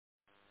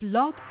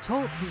Blog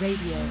Talk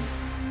Radio.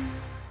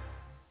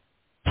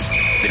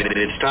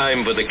 It's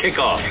time for the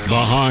kickoff.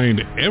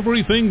 Behind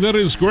everything that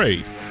is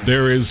great,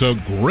 there is a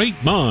great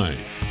mind,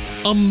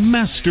 a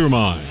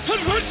mastermind.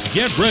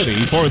 Get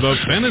ready for the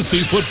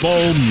Fantasy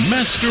Football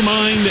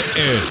Mastermind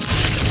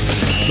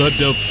Edge, the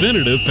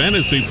definitive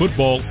fantasy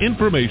football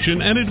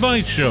information and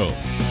advice show.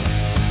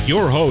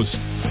 Your host,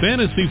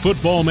 Fantasy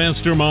Football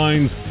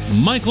Mastermind's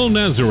Michael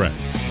Nazarek,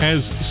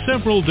 has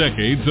several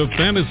decades of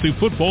fantasy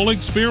football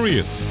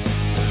experience.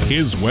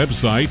 His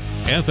website,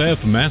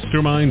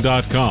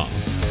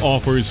 ffmastermind.com,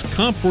 offers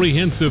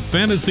comprehensive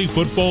fantasy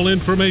football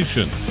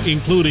information,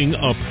 including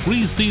a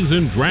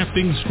preseason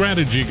drafting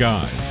strategy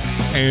guide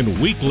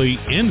and weekly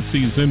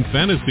in-season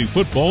fantasy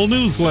football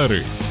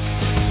newsletters.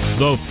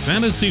 The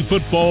Fantasy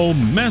Football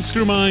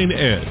Mastermind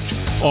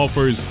Edge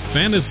offers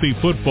fantasy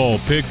football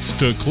picks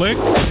to click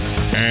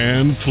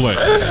and flick,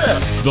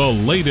 the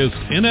latest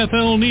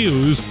NFL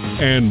news,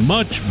 and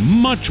much,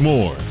 much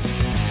more,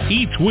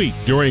 each week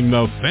during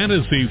the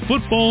fantasy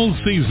football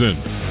season.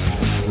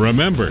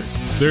 Remember,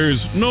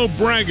 there's no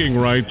bragging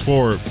rights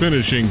for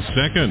finishing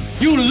second.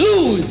 You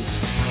lose!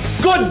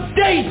 Good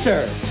day,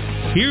 sir!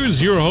 Here's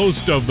your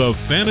host of the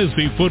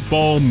Fantasy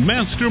Football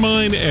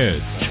Mastermind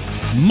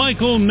Edge,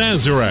 Michael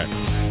Nazarek.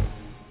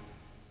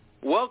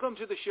 Welcome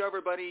to the show,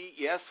 everybody.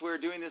 Yes, we're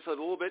doing this a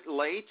little bit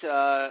late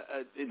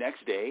the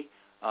next day,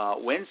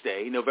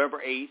 Wednesday,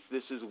 November 8th.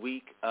 This is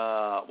week,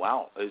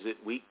 is it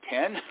week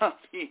 10 of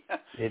the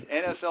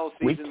NFL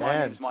season? My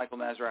name is Michael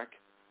Nazarek,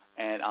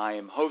 and I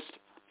am host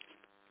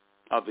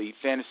of the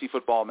Fantasy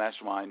Football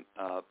Mastermind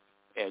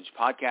Edge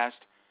podcast.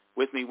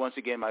 With me, once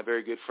again, my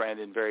very good friend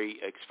and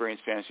very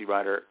experienced fantasy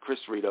writer, Chris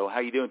Rito.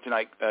 How you doing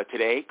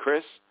today,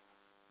 Chris?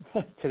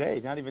 Today,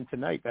 not even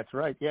tonight. That's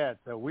right. Yeah,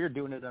 so we're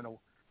doing it on a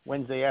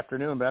Wednesday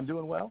afternoon, but I'm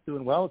doing well.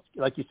 It's,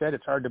 like you said,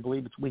 it's hard to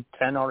believe it's week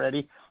 10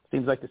 already.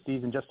 Seems like the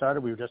season just started.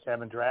 We were just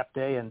having draft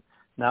day, and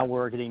now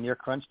we're getting near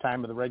crunch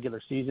time of the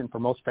regular season for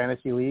most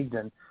fantasy leagues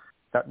and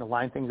starting to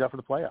line things up for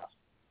the playoffs.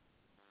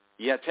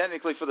 Yeah,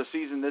 technically for the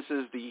season, this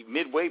is the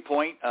midway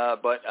point,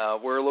 but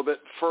we're a little bit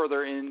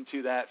further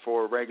into that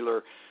for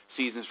regular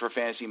seasons for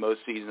fantasy. Most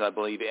seasons, I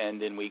believe,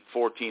 end in week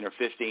 14 or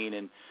 15,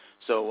 and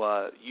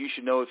so you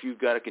should know if you've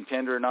got a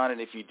contender or not, and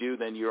if you do,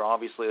 then you're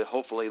obviously,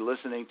 hopefully,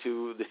 listening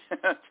to the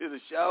to the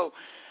show.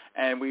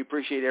 And we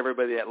appreciate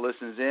everybody that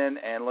listens in.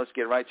 And let's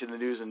get right to the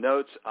news and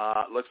notes.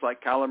 Looks like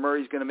Kyler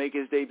Murray's going to make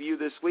his debut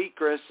this week,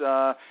 Chris.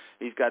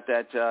 He's got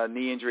that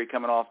knee injury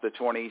coming off the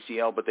torn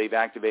ACL, but they've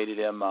activated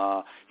him.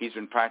 He's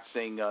been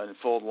practicing in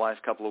full the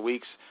last couple of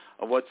weeks.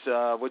 What's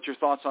your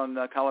thoughts on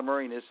Kyler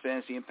Murray and his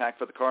fantasy impact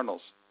for the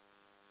Cardinals?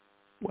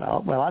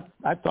 Well,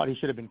 I thought he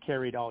should have been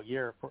carried all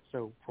year.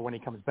 For when he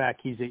comes back,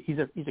 he's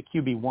a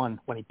QB1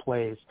 when he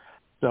plays.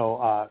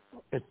 So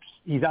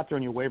he's out there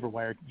on your waiver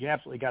wire. You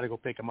absolutely got to go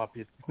pick him up.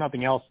 If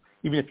nothing else,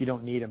 even if you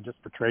don't need him, just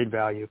for trade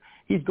value,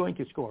 he's going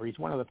to score. He's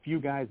one of the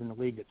few guys in the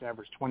league that's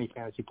averaged 20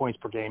 fantasy points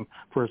per game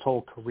for his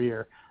whole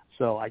career.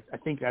 So I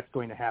think that's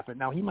going to happen.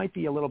 Now he might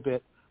be a little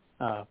bit.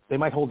 They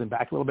might hold him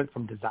back a little bit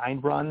from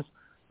designed runs,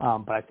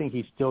 but I think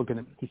he's still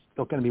going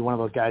to be one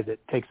of those guys that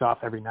takes off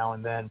every now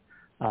and then.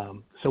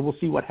 So we'll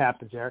see what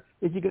happens there.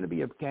 Is he going to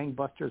be a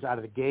gangbusters out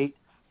of the gate?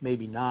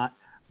 Maybe not.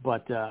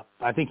 But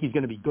I think he's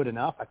going to be good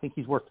enough. I think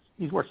he's worth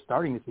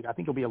starting this week. I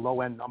think he'll be a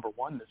low-end number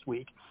one this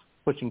week,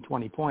 pushing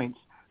 20 points.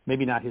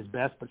 Maybe not his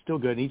best, but still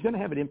good. And he's going to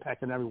have an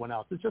impact on everyone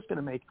else. It's just going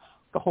to make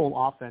the whole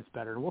offense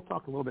better. And we'll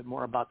talk a little bit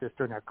more about this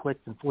during our clicks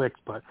and flicks,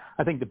 but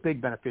I think the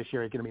big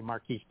beneficiary is going to be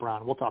Marquise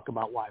Brown. We'll talk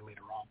about why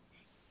later on.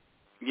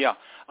 Yeah.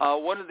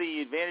 One of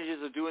the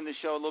advantages of doing the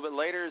show a little bit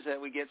later is that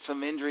we get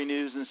some injury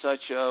news and such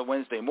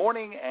Wednesday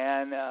morning,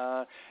 and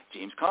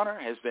James Conner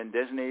has been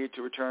designated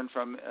to return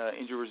from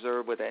injury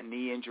reserve with that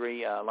knee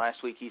injury.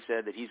 Last week he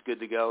said that he's good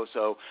to go,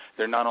 so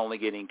they're not only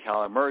getting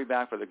Kyler Murray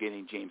back, but they're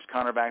getting James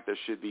Conner back. There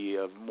should be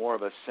more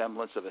of a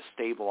semblance of a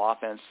stable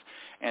offense,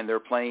 and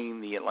they're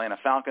playing the Atlanta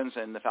Falcons,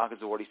 and the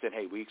Falcons have already said,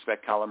 hey, we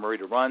expect Kyler Murray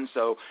to run,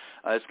 so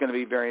it's going to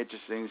be very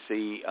interesting to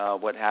see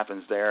what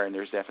happens there, and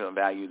there's definite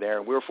value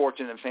there. We were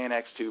fortunate in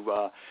FanX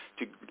to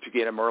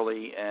get him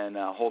early and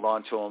hold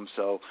on to him.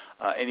 So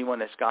anyone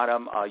that's got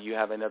him, you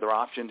have another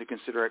option to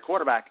consider at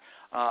quarterback.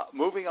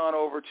 Moving on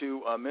over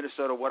to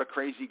Minnesota, what a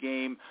crazy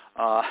game.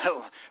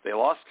 They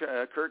lost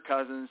Kirk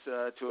Cousins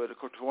to a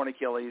torn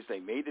Achilles. They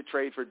made the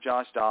trade for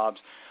Josh Dobbs,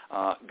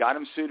 got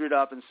him suited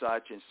up and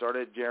such, and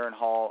started Jaron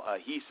Hall.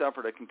 He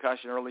suffered a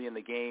concussion early in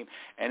the game,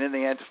 and then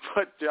they had to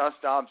put Josh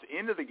Dobbs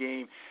into the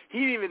game. He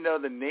didn't even know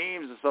the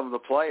names of some of the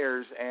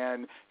players,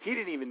 and he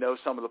didn't even know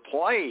some of the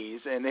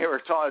plays, and they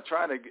were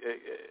trying to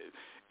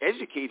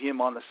educate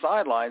him on the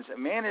sidelines,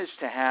 and managed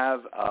to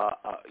have a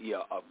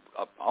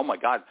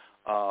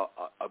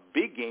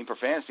big game for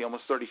fantasy,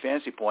 almost 30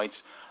 fantasy points.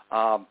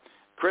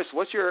 Chris,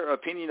 what's your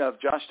opinion of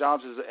Josh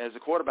Dobbs as a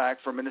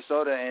quarterback for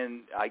Minnesota?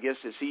 And I guess,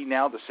 is he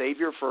now the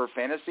savior for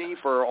fantasy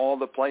for all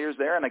the players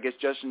there? And I guess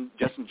Justin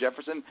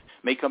Jefferson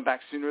may come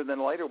back sooner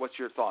than later. What's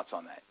your thoughts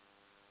on that?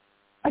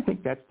 I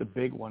think that's the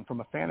big one. From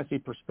a fantasy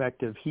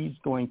perspective, he's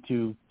going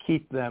to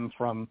keep them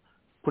from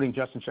putting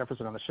Justin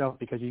Jefferson on the shelf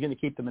because he's going to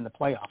keep them in the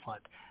playoff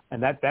hunt.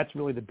 And that's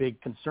really the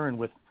big concern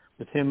with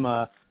him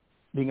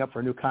being up for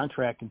a new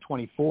contract in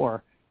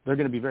 24. They're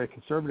going to be very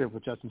conservative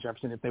with Justin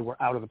Jefferson if they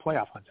were out of the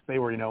playoff hunt. If they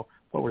were,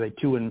 what were they,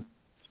 2-1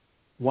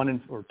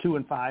 or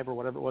 2-5 or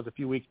whatever it was a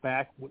few weeks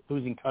back,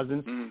 losing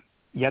Cousins,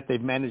 yet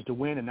they've managed to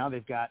win, and now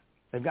they've got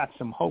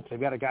some hope. They've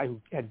got a guy who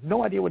had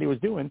no idea what he was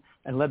doing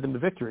and led them to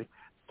victory.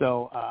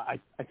 So I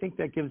think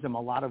that gives them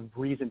a lot of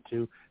reason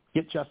to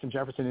get Justin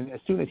Jefferson in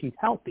as soon as he's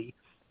healthy,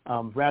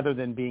 rather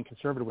than being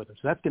conservative with him.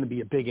 So that's going to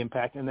be a big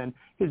impact. And then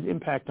his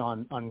impact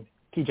on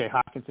T.J.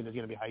 Hockenson is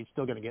going to be high. He's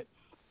still going to get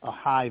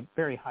a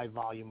very high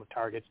volume of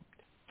targets.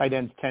 Tight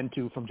ends tend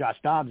to, from Josh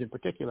Dobbs in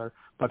particular,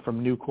 but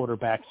from new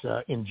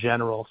quarterbacks in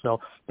general. So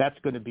that's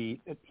going to be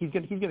he's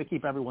going to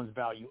keep everyone's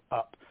value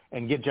up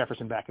and get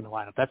Jefferson back in the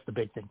lineup. That's the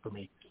big thing for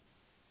me.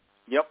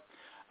 Yep.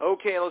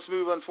 Okay, let's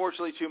move,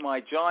 unfortunately, to my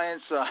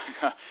Giants.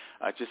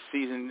 Lost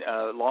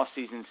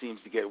season seems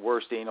to get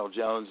worse. Daniel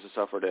Jones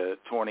suffered a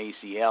torn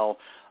ACL.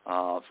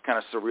 It's kind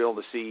of surreal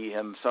to see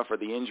him suffer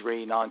the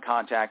injury,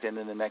 non-contact, and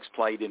then the next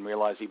play didn't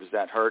realize he was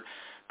that hurt.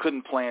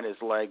 Couldn't plant his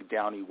leg,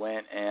 down he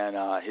went, and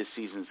his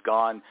season's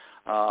gone.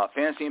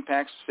 Fantasy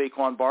impacts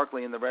Saquon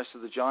Barkley and the rest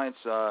of the Giants.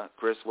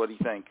 Chris, what do you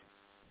think?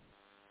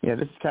 Yeah,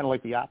 this is kind of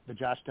like the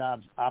Josh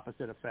Dobbs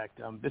opposite effect.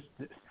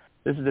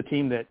 This is a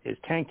team that is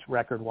tanked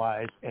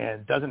record-wise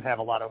and doesn't have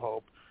a lot of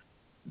hope.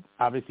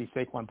 Obviously,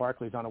 Saquon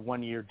Barkley's on a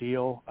one-year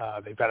deal.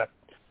 They've got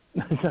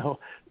so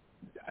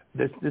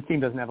this team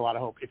doesn't have a lot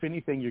of hope. If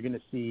anything, you're going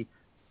to see,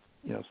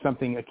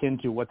 something akin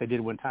to what they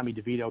did when Tommy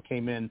DeVito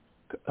came in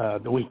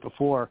the week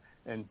before,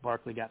 and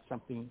Barkley got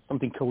something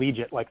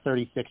collegiate like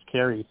 36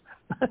 carries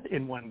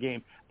in one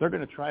game. They're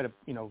going to try to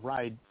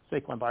ride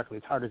Saquon Barkley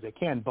as hard as they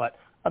can, but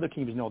other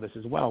teams know this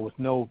as well. With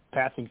no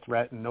passing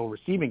threat and no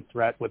receiving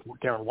threat, with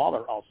Darren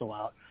Waller also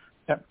out,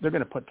 they're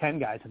going to put 10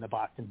 guys in the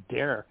box and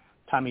dare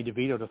Tommy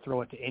DeVito to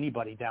throw it to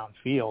anybody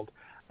downfield.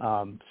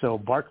 So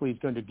Barkley's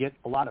going to get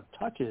a lot of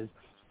touches,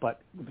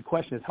 but the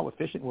question is how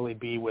efficient will he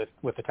be with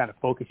the kind of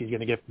focus he's going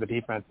to get from the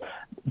defense.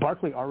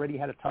 Barkley already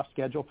had a tough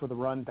schedule for the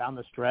run down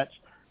the stretch,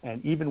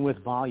 and even with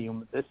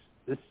volume, this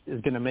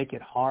is going to make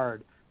it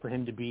hard for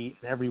him to be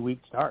an every week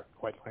start,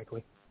 quite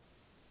frankly.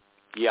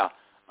 Yeah.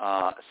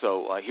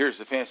 So here's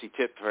the fantasy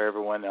tip for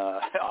everyone,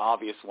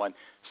 obvious one.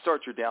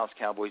 Start your Dallas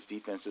Cowboys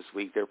defense this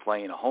week. They're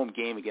playing a home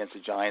game against the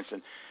Giants.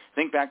 And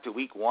think back to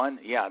week 1.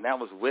 Yeah, and that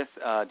was with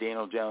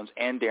Daniel Jones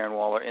and Darren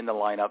Waller in the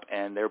lineup,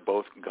 and they're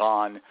both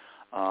gone.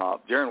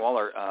 Darren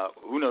Waller,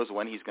 who knows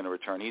when he's going to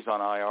return. He's on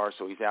IR,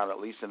 so he's out at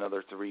least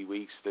another 3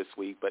 weeks this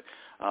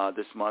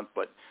month.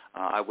 But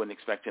I wouldn't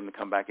expect him to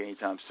come back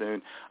anytime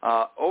soon.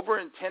 Over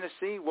in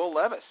Tennessee, Will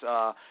Levis,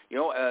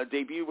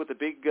 debuted with a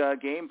big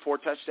game, 4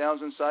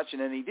 touchdowns and such,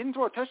 and then he didn't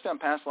throw a touchdown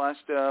pass last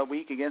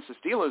week against the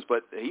Steelers,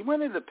 but he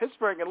went into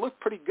Pittsburgh and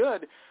looked pretty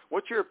good.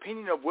 What's your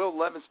opinion of Will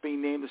Levis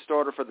being named the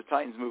starter for the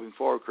Titans moving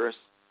forward, Chris?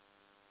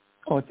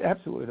 Oh, it's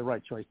absolutely the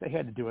right choice. They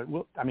had to do it.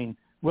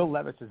 Will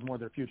Levis is more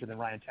their future than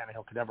Ryan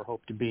Tannehill could ever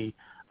hope to be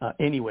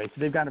anyway. So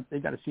they've got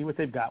to see what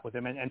they've got with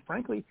him. And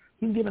frankly,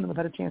 he's giving them a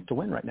better chance to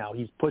win right now.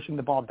 He's pushing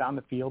the ball down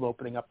the field,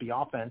 opening up the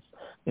offense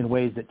in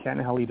ways that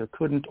Tannehill either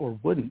couldn't or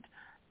wouldn't.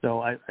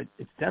 So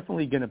it's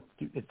definitely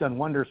it's done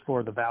wonders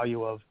for the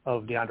value of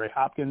DeAndre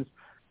Hopkins.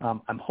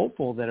 I'm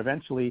hopeful that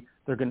eventually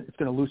it's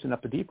going to loosen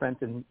up the defense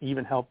and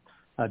even help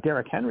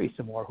Derrick Henry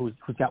some more, who's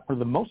got one of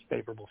the most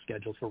favorable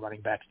schedules for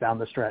running backs down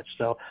the stretch.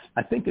 So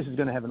I think this is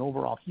going to have an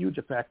overall huge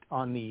effect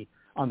on the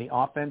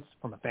offense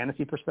from a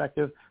fantasy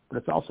perspective, but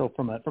it's also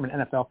from an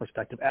NFL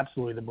perspective,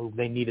 absolutely the move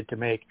they needed to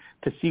make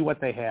to see what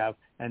they have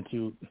and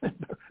to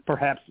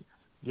perhaps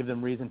give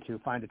them reason to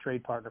find a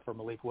trade partner for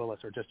Malik Willis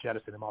or just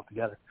jettison him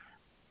altogether.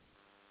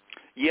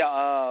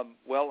 Yeah,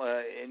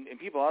 and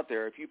people out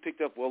there, if you picked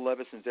up Will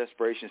Levis in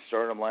desperation,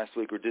 started him last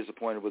week, were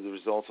disappointed with the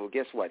results, well,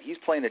 guess what? He's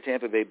playing the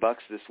Tampa Bay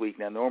Bucks this week.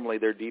 Now, normally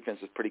their defense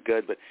is pretty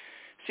good, but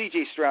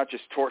C.J. Stroud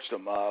just torched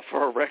them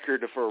for a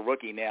record for a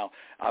rookie. Now,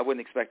 I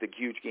wouldn't expect a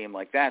huge game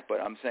like that,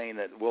 but I'm saying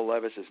that Will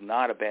Levis is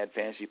not a bad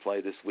fantasy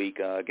play this week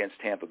against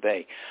Tampa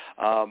Bay.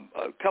 A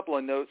couple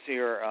of notes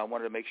here I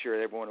wanted to make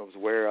sure everyone was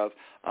aware of,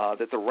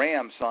 that the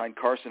Rams signed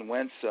Carson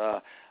Wentz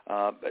to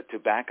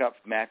back up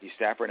Matthew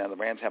Stafford. Now, the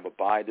Rams have a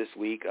bye this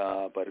week,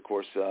 but, of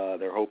course,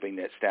 they're hoping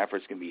that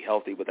Stafford's going to be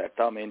healthy with that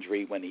thumb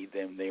injury when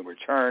they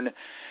return.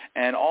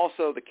 And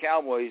also the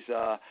Cowboys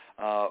are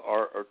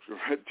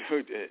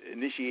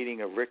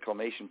initiating a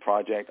reclamation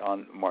project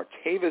on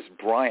Martavis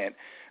Bryant.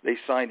 They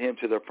signed him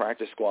to their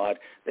practice squad.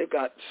 They've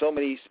got so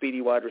many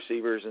speedy wide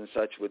receivers and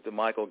such with the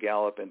Michael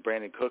Gallup and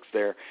Brandon Cooks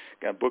there.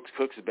 Brooks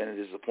Cooks has been a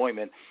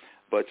disappointment.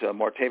 But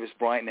Martavis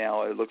Bryant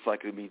now, it looks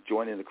like he'll be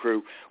joining the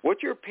crew.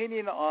 What's your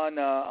opinion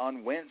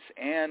on Wentz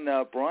and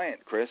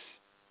Bryant, Chris,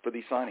 for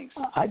these signings?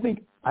 I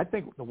think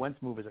the Wentz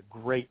move is a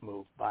great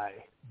move by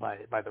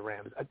the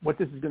Rams. What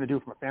this is going to do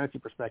from a fantasy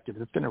perspective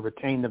is it's going to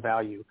retain the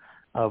value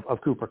of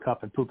Cooper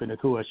Kupp and Puka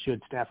Nacua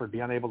should Stafford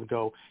be unable to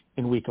go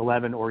in Week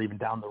 11 or even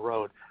down the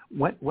road.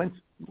 Wentz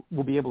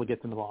will be able to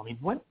get them the ball. I mean,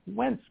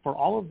 Wentz, for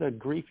all of the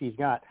grief he's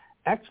got,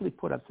 actually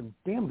put up some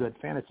damn good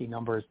fantasy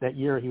numbers that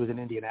year he was in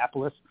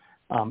Indianapolis.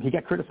 He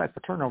got criticized for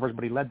turnovers,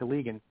 but he led the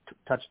league in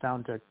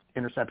touchdown to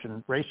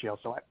interception ratio.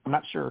 So I'm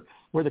not sure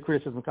where the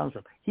criticism comes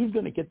from. He's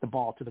going to get the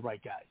ball to the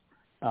right guys.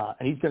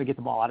 And he's going to get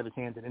the ball out of his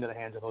hands and into the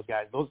hands of those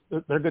guys.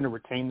 They're going to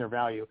retain their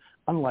value,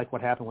 unlike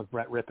what happened with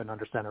Brett Rippon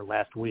under center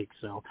last week.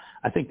 So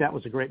I think that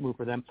was a great move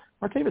for them.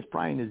 Martavis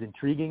Bryant is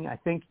intriguing. I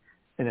think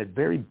in a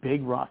very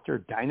big roster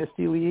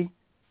dynasty league,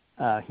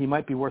 he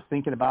might be worth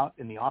thinking about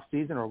in the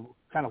offseason or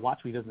kind of watch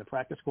what he does in the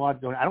practice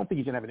squad. I don't think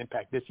he's going to have an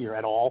impact this year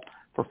at all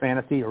for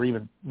fantasy or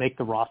even make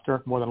the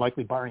roster, more than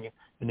likely barring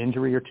an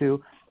injury or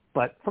two.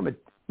 But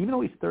even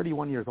though he's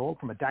 31 years old,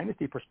 from a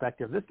dynasty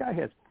perspective, this guy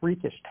has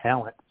freakish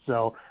talent.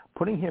 So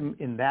putting him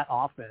in that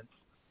offense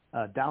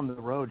down the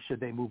road, should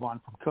they move on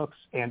from Cooks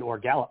and or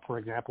Gallup, for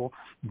example,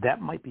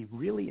 that might be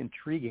really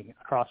intriguing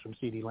across from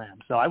CeeDee Lamb.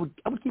 So I would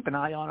keep an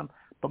eye on him,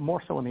 but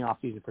more so in the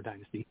offseason for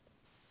dynasty.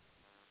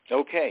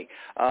 Okay,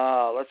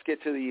 let's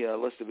get to the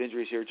list of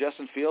injuries here.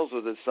 Justin Fields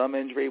with a thumb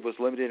injury was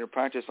limited in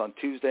practice on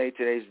Tuesday.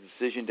 Today's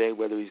decision day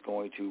whether he's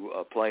going to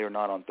play or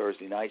not on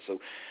Thursday night, so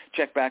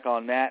check back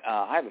on that.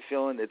 I have a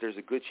feeling that there's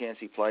a good chance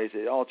he plays.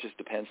 It all just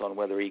depends on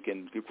whether he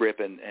can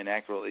grip and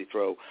accurately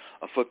throw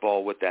a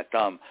football with that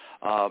thumb.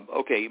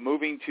 Okay,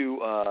 moving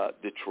to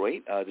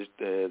Detroit,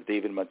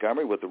 David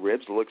Montgomery with the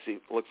ribs. Looks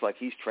like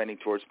he's trending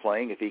towards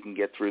playing if he can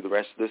get through the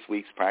rest of this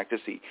week's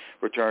practice. He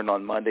returned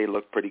on Monday,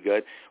 looked pretty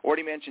good.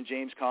 Already mentioned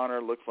James Conner.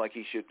 Looks like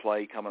he should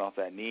play coming off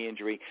that knee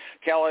injury.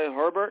 Khalil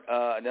Herbert,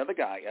 another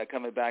guy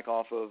coming back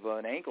off of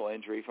an ankle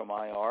injury from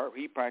IR.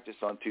 He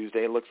practiced on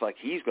Tuesday. It looks like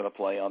he's going to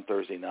play on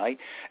Thursday night.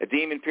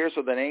 Damon Pierce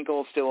with an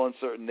ankle, still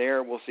uncertain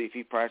there. We'll see if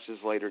he practices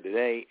later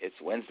today. It's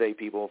Wednesday,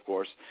 people, of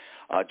course.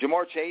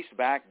 Jamar Chase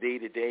back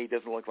day-to-day.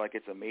 Doesn't look like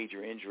it's a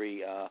major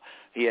injury.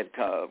 He had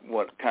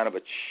kind of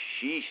a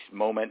sheesh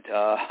moment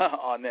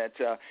on that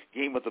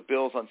game with the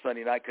Bills on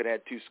Sunday night. Could have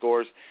had 2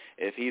 scores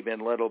if he had been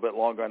a little bit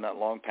longer on that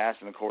long pass,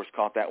 and, of course,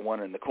 caught that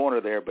one in the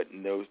corner there, but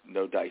no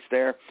dice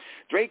there.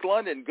 Drake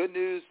London, good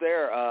news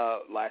there.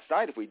 Last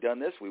night, if we'd done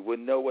this, we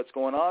wouldn't know what's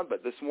going on,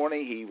 but this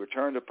morning he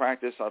returned to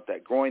practice off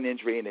that groin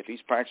injury, and if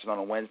he's practicing on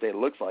a Wednesday, it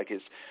looks like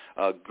his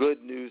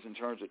good news in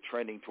terms of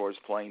trending towards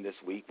playing this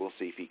week. We'll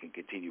see if he can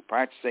continue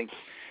practicing.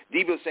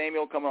 Deebo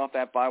Samuel coming off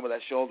that bye with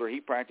that shoulder. He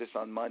practiced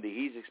on Monday.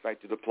 He's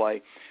expected to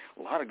play.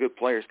 A lot of good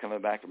players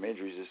coming back from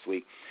injuries this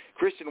week.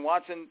 Christian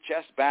Watson,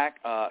 chest back,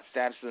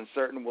 status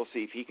uncertain. We'll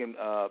see if he can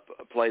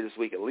play this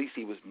week. At least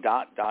he was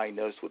not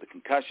diagnosed with a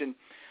concussion.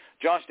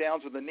 Josh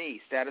Downs with a knee,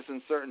 status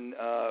uncertain.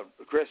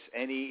 Chris,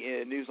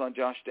 any news on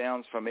Josh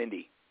Downs from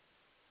Indy?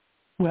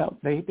 Well,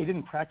 they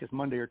didn't practice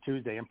Monday or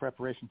Tuesday in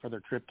preparation for their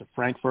trip to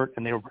Frankfurt,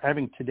 and they were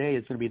having today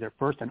is going to be their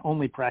first and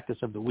only practice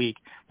of the week,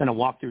 then a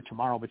walkthrough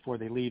tomorrow before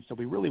they leave. So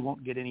we really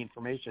won't get any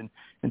information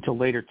until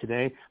later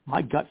today.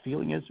 My gut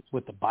feeling is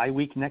with the bye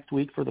week next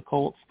week for the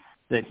Colts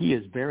that he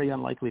is very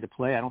unlikely to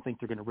play. I don't think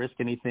they're going to risk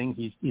anything.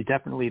 He's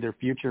definitely their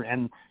future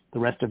and the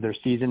rest of their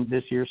season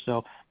this year.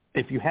 So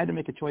if you had to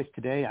make a choice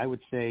today, I would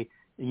say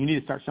you need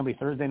to start somebody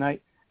Thursday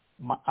night.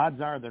 Odds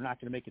are they're not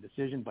going to make a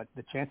decision, but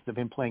the chances of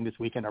him playing this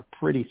weekend are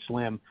pretty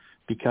slim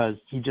because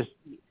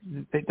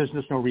there's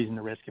just no reason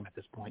to risk him at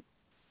this point.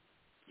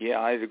 Yeah,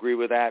 I'd agree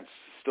with that.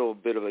 Still a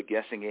bit of a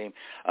guessing game.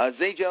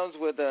 Zay Jones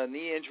with a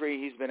knee injury.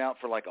 He's been out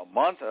for like a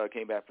month.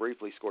 Came back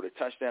briefly, scored a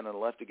touchdown and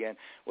left again.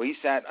 Well, he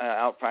sat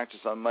out practice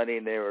on Monday,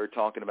 and they were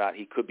talking about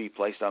he could be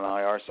placed on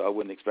IR, so I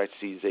wouldn't expect to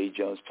see Zay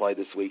Jones play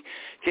this week.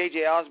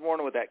 KJ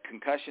Osborne with that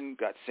concussion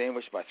got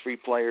sandwiched by 3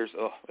 players.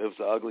 Oh, it was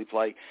an ugly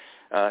play.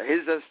 His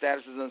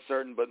status is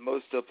uncertain, but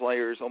most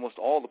players, almost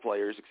all the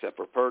players except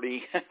for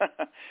Purdy,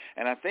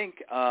 and I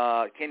think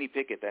Kenny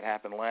Pickett, that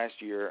happened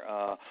last year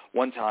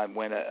one time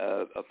when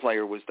a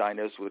player was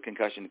diagnosed with a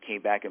concussion and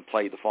came back and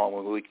played the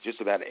following week.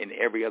 Just about in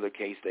every other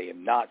case they have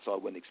not, so I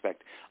wouldn't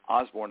expect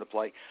Osborne to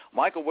play.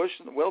 Michael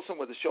Wilson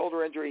with a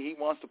shoulder injury, he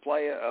wants to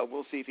play.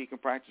 We'll see if he can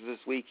practice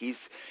this week. It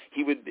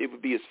would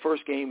be his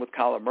first game with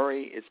Kyler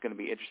Murray. It's going to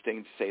be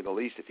interesting to say the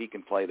least if he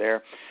can play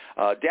there.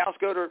 Dallas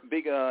Goedert,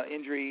 big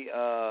injury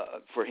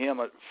for him,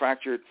 a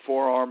fractured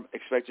forearm,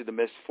 expected to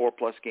miss 4+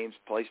 games,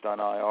 placed on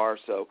IR,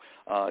 so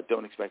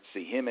don't expect to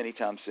see him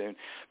anytime soon.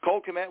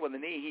 Cole Kmet with a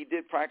knee, he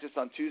did practice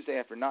on Tuesday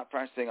after not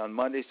practicing on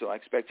Monday, so I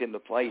expect him to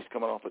play. He's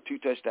coming off a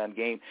 2-touchdown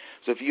game,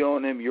 so if you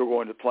own him, you're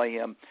going to play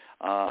him.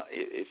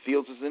 If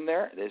Fields is in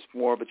there, there's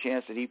more of a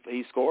chance that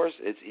he scores.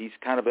 He's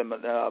kind of been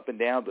up and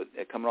down, but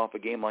coming off a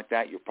game like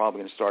that, you're probably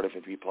going to start him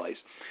if he plays.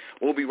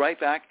 We'll be right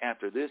back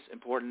after this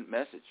important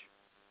message.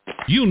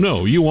 You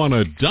know you want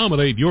to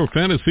dominate your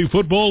fantasy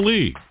football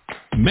league.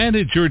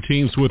 Manage your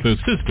teams with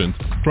assistance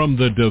from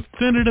the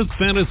definitive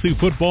fantasy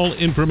football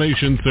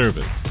information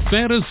service,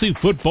 Fantasy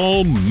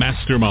Football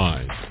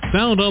Mastermind.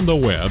 Found on the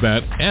web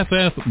at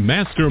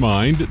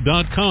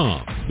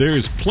ffmastermind.com.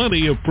 There's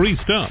plenty of free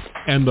stuff,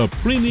 and the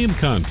premium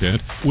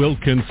content will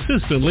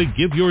consistently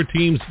give your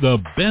teams the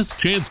best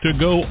chance to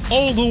go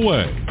all the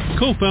way.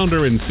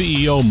 Co-founder and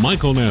CEO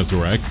Michael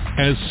Nazarek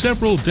has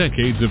several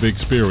decades of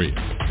experience,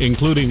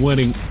 including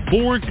winning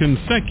 4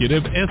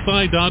 consecutive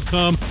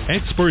SI.com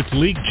Experts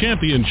League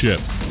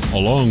championships,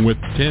 along with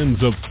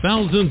tens of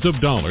thousands of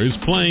dollars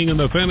playing in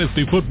the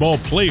Fantasy Football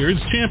Players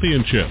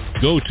Championship.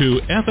 Go to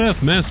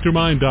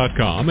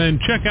ffmastermind.com and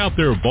check out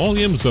their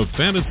volumes of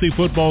fantasy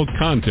football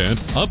content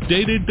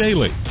updated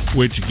daily,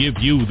 which give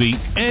you the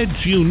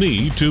edge you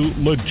need to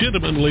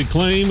legitimately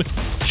claim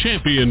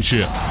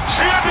championship.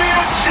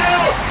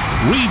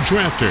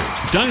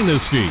 Redrafters,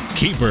 Dynasty,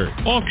 Keeper,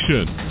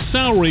 Auction,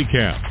 Salary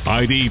Cap,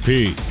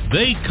 IDP.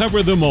 They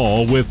cover them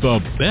all with the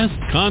best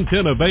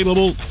content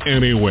available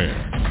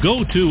anywhere.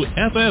 Go to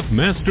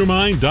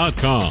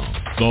ffmastermind.com.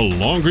 The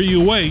longer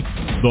you wait,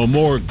 the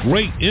more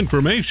great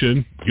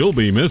information you'll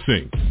be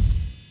missing.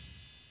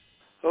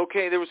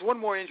 Okay, there was one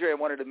more injury I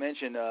wanted to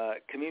mention.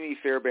 Kamimi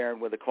Fairbairn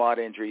with a quad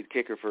injury, the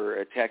kicker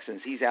for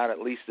Texans. He's out at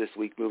least this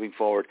week moving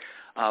forward.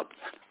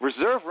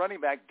 Reserve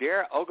running back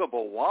Dare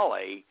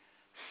Ogunbowale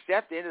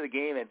stepped into the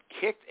game and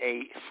kicked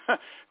a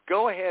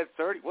go-ahead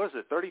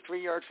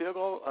 33-yard field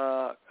goal.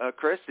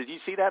 Chris, did you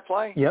see that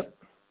play? Yep.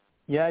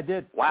 Yeah, I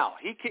did. Wow,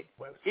 he kicked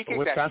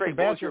that straight.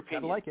 What was your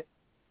opinion? I like it.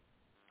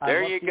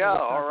 There you go.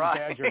 All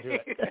right.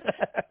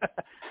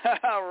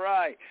 All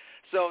right.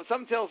 So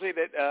something tells me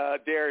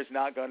that Dare is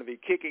not going to be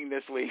kicking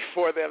this week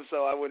for them,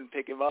 so I wouldn't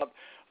pick him up.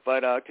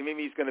 But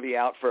Kamimi's going to be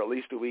out for at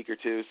least a week or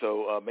two,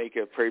 so make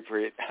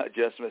appropriate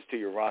adjustments to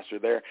your roster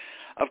there.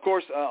 Of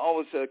course,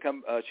 always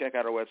come check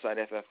out our website,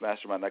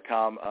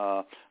 ffmastermind.com.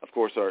 Of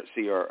course,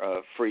 see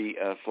our free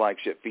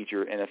flagship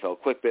feature, NFL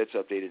Quick Bits,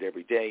 updated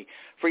every day.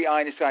 Free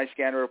Eye in the Sky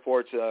scanner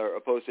reports are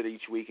posted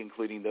each week,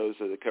 including those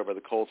that cover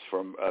the Colts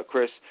from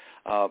Chris.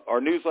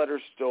 Our newsletter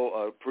is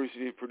still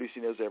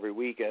producing those every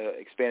week.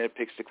 Expanded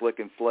picks to click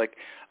and flick.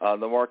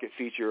 The market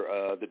feature,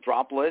 the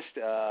drop list,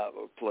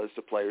 list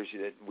of players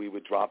that we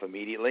would drop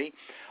immediately.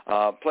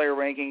 Player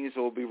rankings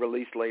will be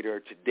released later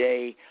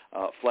today.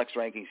 Flex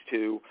rankings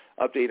too.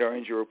 Update our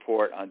injury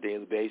report on a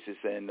daily basis,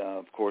 and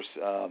of course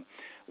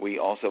we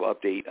also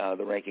update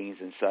the rankings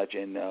and such,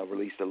 and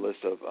release a list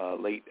of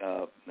late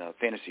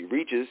fantasy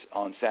reaches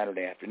on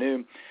Saturday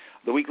afternoon.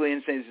 The weekly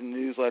in-season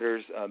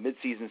newsletters,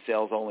 mid-season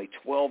sales only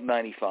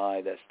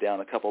 $12.95. That's down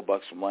a couple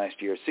bucks from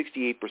last year,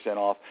 68%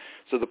 off.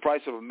 So the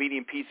price of a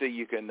medium pizza.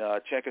 You can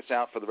check us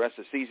out for the rest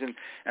of the season,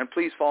 and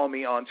please follow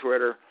me on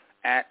Twitter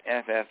at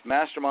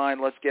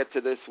ffmastermind. Let's get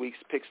to this week's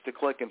picks to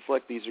click and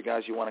flick. These are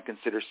guys you want to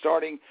consider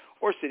starting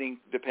or sitting,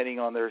 depending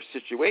on their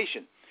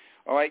situation.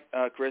 All right,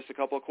 Chris, a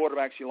couple of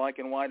quarterbacks you like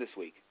and why this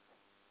week?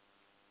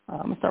 I'm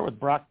going to start with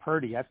Brock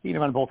Purdy. I've seen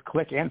him on both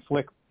click and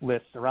flick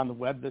lists around the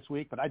web this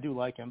week, but I do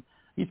like him.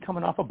 He's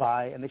coming off a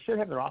bye, and they should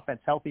have their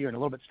offense healthier and a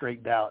little bit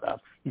straightened out.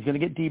 He's going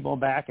to get Debo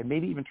back and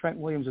maybe even Trent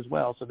Williams as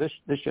well, so this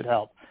should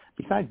help.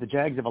 Besides, the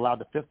Jags have allowed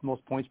the 5th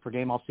most points per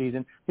game all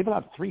season. They've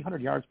allowed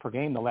 300 yards per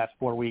game the last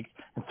 4 weeks,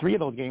 and 3 of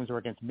those games are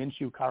against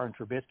Minshew, Carr, and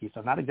Trubisky, so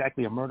not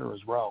exactly a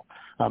murderer's row.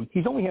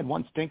 He's only had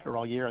one stinker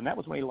all year, and that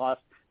was when he lost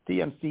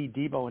CMC,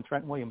 Debo, and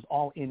Trent Williams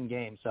all in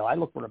game, so I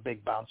look for a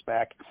big bounce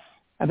back.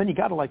 And then you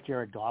got to like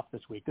Jared Goff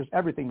this week. There's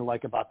everything to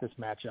like about this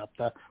matchup.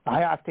 The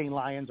high-octane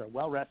Lions are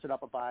well-rested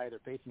up a bye. They're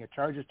facing a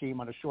Chargers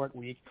team on a short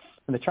week.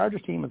 And the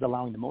Chargers team is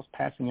allowing the most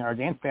passing yards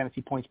and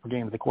fantasy points per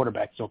game of the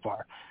quarterback so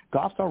far.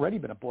 Goff's already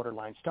been a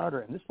borderline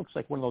starter, and this looks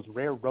like one of those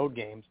rare road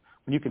games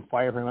when you can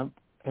fire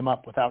him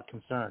up without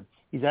concern.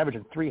 He's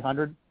averaging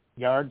 300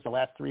 yards the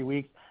last 3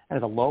 weeks and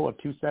has a low of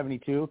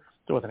 272.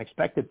 So with an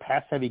expected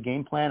pass-heavy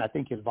game plan, I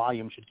think his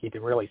volume should keep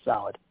him really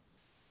solid.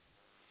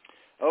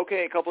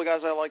 Okay, a couple of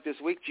guys I like this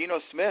week. Geno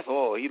Smith,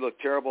 he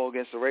looked terrible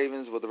against the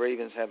Ravens, with the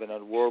Ravens having an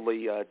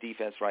unworldly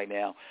defense right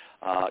now.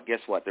 Guess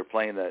what? They're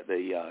playing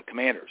the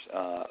Commanders,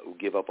 who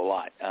give up a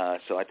lot.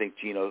 So I think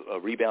Geno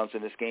rebounds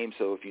in this game.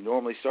 So if you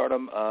normally start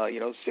him,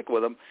 stick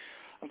with him.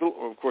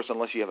 Of course,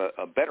 unless you have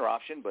a better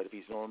option, but if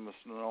he's normal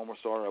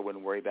starter, I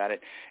wouldn't worry about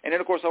it. And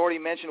then, of course, I already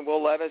mentioned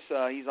Will Levis.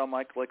 He's on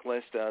my click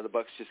list. The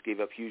Bucs just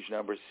gave up huge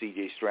numbers to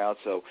C.J. Stroud,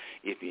 so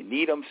if you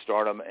need him,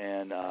 start him,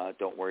 and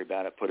don't worry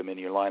about it. Put him in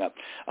your lineup.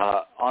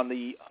 On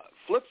the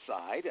flip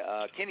side,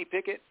 Kenny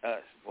Pickett,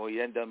 he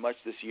hasn't done much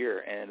this year,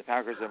 and the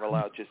Packers have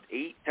allowed just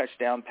 8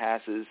 touchdown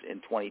passes in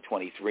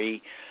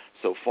 2023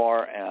 so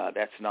far.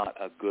 That's not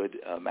a good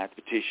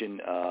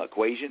mathematician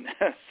equation,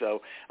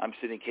 so I'm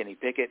sitting Kenny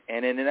Pickett.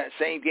 And then in that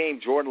same game,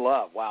 Jordan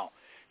Love, wow.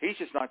 He's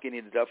just not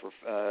getting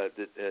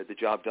the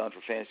job done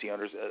for fantasy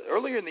owners.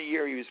 Earlier in the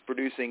year, he was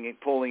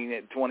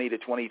pulling 20 to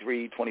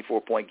 23,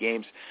 24-point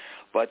games.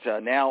 But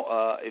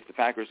now, if the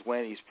Packers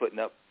win, he's putting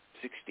up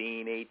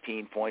 16,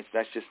 18 points.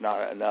 That's just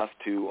not enough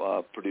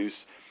to produce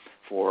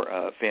for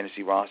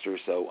fantasy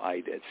rosters, so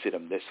I'd sit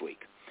him this week.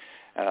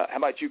 How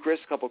about you, Chris?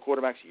 A couple of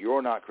quarterbacks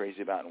you're not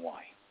crazy about, and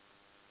why?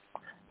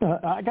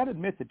 I got to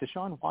admit that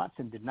Deshaun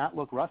Watson did not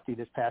look rusty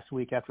this past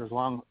week after his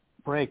long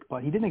break,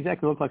 but he didn't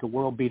exactly look like a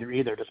world beater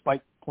either,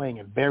 despite playing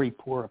a very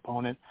poor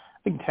opponent.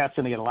 I think Pat's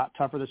going to get a lot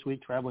tougher this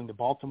week, traveling to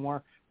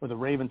Baltimore, where the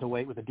Ravens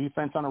await with a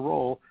defense on a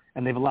roll,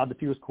 and they've allowed the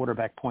fewest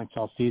quarterback points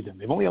all season.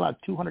 They've only allowed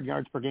 200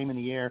 yards per game in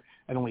the air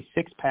and only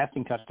 6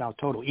 passing touchdowns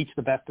total, each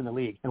the best in the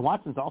league. And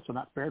Watson's also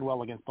not fared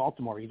well against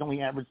Baltimore. He's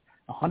only averaged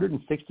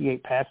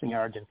 168 passing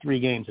yards in 3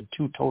 games and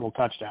 2 total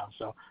touchdowns,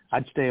 so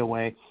I'd stay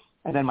away.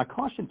 And then my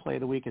caution play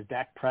of the week is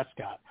Dak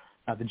Prescott.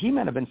 The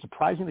G-men have been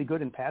surprisingly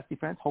good in pass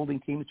defense, holding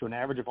teams to an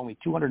average of only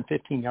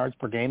 215 yards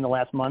per game the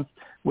last month,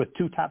 with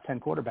 2 top 10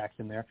 quarterbacks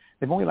in there.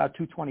 They've only allowed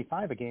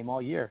 225 a game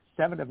all year.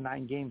 7 of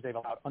 9 games they've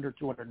allowed under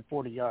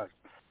 240 yards.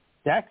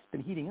 Dak's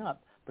been heating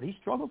up, but he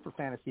struggled for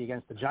fantasy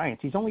against the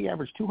Giants. He's only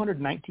averaged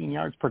 219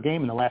 yards per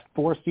game in the last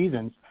 4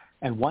 seasons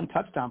and 1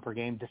 touchdown per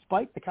game,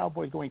 despite the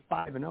Cowboys going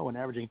 5-0 and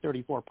averaging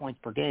 34 points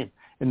per game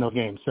in those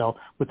games. So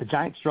with the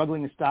Giants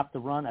struggling to stop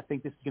the run, I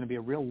think this is going to be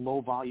a real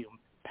low-volume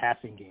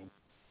passing game.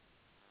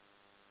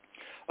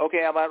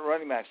 Okay, how about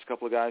running backs? A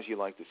couple of guys you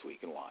like this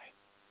week and why?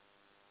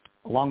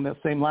 Along those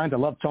same lines, I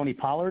love Tony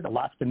Pollard. A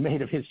lot's been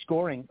made of his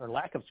scoring or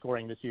lack of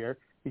scoring this year.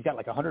 He's got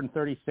like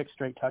 136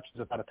 straight touches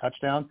without a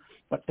touchdown,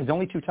 but his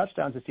only 2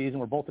 touchdowns this season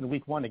were both in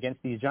week 1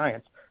 against these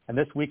Giants. And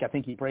this week, I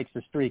think he breaks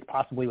the streak,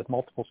 possibly with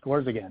multiple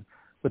scores again.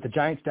 With the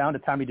Giants down to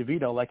Tommy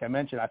DeVito, like I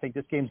mentioned, I think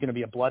this game's going to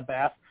be a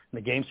bloodbath, and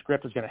the game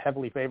script is going to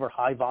heavily favor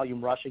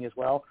high-volume rushing as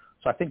well.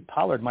 So I think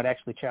Pollard might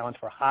actually challenge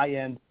for a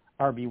high-end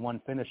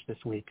RB1 finish this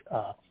week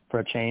for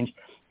a change.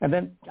 And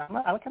then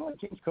I kind of like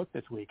James Cook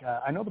this week.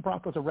 I know the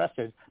Broncos are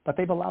rested, but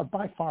they've allowed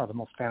by far the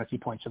most fantasy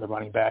points to the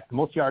running back, the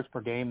most yards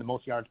per game, the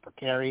most yards per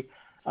carry.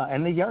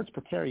 And the yards per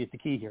carry is the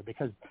key here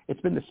because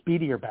it's been the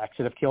speedier backs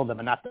that have killed them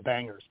and not the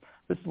bangers.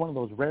 This is one of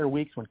those rare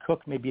weeks when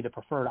Cook may be the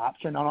preferred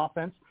option on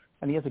offense,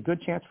 and he has a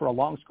good chance for a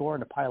long score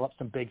and to pile up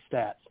some big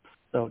stats.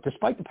 So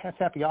despite the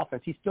pass-happy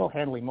offense, he's still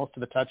handling most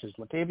of the touches.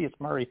 Latavius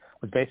Murray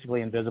was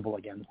basically invisible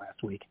again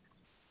last week.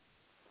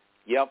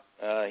 Yep,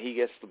 he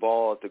gets the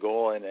ball at the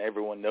goal, and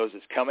everyone knows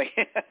it's coming,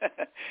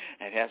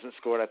 and hasn't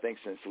scored, I think,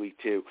 since week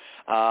 2.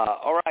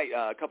 All right,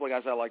 a couple of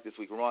guys I like this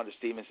week. Ramondre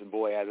Stevenson,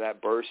 boy, had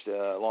that burst,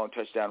 long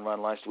touchdown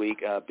run last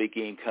week. Big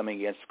game coming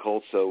against the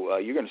Colts, so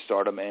you're going to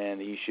start him, and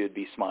he should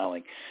be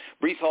smiling.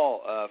 Breece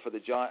Hall for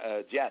the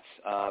Jets,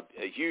 a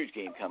huge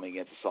game coming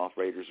against the soft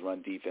Raiders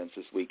run defense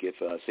this week. If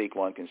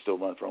Saquon can still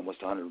run for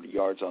almost 100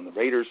 yards on the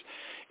Raiders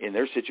in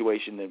their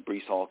situation, then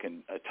Breece Hall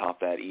can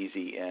top that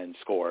easy and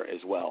score as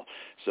well.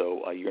 So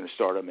you're going to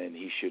start him, and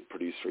he should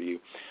produce for you.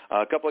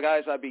 A couple of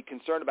guys I'd be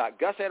concerned about.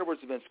 Gus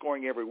Edwards has been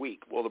scoring every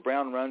week. Well, the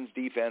Brown runs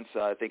defense,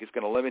 I think it's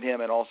going to limit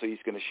him, and also he's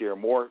going to share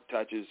more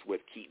touches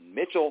with Keaton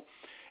Mitchell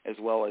as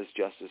well as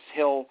Justice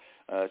Hill.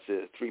 It's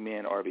a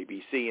 3-man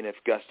RBBC, and if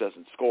Gus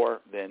doesn't score,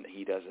 then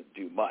he doesn't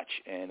do much,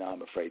 and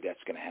I'm afraid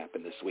that's going to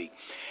happen this week.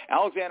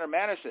 Alexander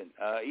Madison,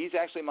 he's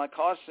actually my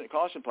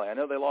caution play. I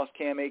know they lost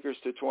Cam Akers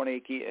to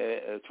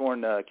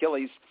torn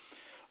Achilles,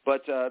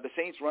 but the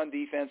Saints' run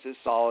defense is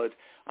solid.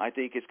 I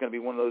think it's going to be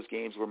one of those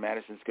games where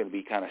Madison's going to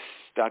be kind of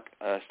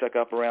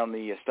stuffed around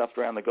the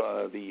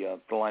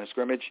line of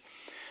scrimmage.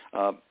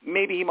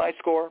 Maybe he might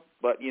score,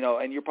 but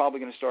and you're probably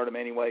going to start him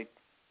anyway.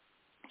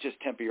 Just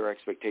temper your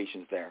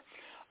expectations there.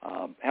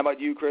 How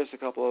about you, Chris? A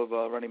couple of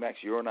running backs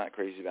you're not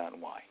crazy about,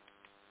 and why?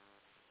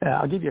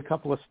 Yeah, I'll give you a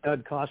couple of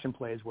stud caution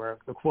plays where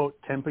the quote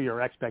 "temper your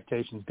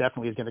expectations"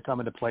 definitely is going to come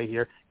into play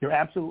here. You're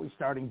absolutely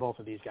starting both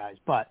of these guys,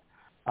 but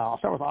I'll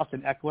start with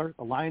Austin Eckler.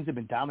 The Lions have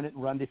been dominant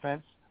in run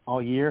defense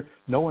all year.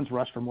 No one's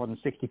rushed for more than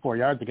 64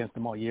 yards against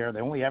them all year.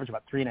 They only average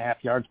about 3.5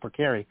 yards per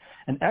carry.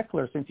 And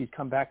Eckler, since he's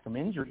come back from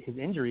injury, his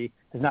injury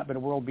has not been a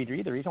world beater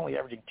either. He's only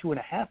averaging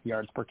 2.5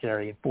 yards per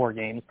carry in 4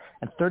 games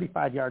and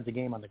 35 yards a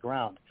game on the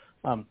ground.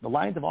 The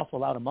Lions have also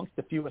allowed amongst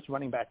the fewest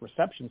running back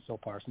receptions so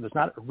far, so there's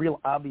not a real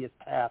obvious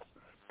path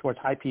towards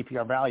high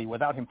PPR value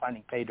without him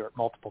finding pay dirt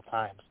multiple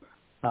times.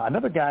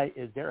 Another guy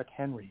is Derrick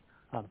Henry.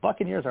 The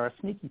Buccaneers are a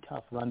sneaky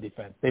tough run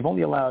defense. They've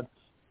only allowed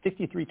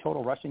 53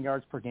 total rushing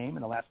yards per game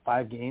in the last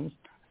 5 games.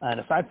 And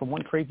aside from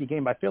one crazy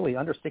game by Philly,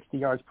 under 60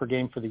 yards per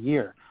game for the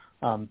year.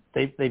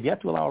 They've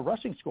yet to allow a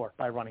rushing score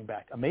by running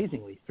back,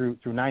 amazingly, through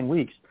 9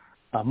 weeks.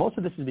 Most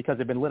of this is because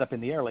they've been lit up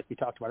in the air like we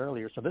talked about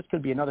earlier. So this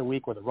could be another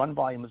week where the run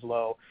volume is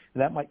low,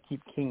 and that might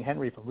keep King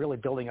Henry from really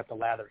building up the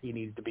lather he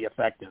needs to be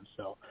effective.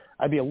 So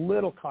I'd be a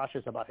little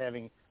cautious about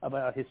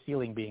his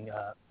ceiling being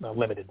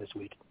limited this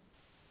week.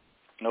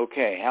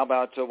 Okay, how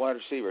about wide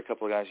receiver? A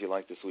couple of guys you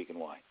like this week and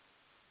why?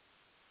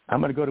 I'm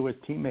going to go to his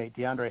teammate,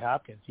 DeAndre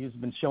Hopkins. He's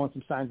been showing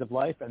some signs of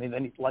life, and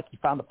then he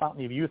found the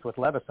fountain of youth with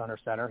Levis under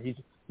center. He's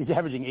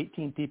averaging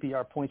 18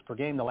 PPR points per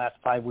game the last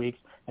 5 weeks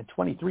and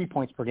 23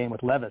 points per game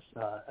with Levis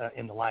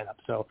in the lineup.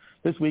 So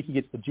this week he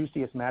gets the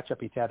juiciest matchup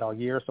he's had all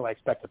year, so I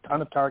expect a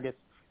ton of targets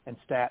and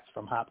stats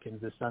from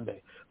Hopkins this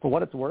Sunday. For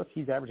what it's worth,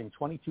 he's averaging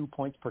 22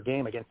 points per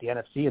game against the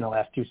NFC in the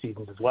last 2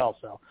 seasons as well.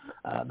 So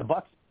the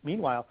Bucs,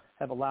 meanwhile,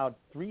 have allowed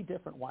 3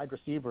 different wide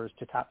receivers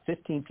to top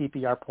 15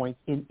 PPR points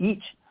in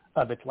each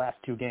of its last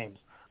 2 games.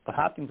 But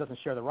Hopkins doesn't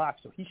share the rock,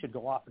 so he should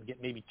go off and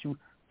get maybe two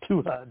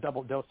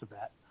double dose of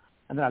that.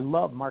 And then I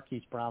love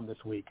Marquise Brown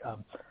this week.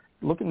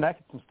 looking back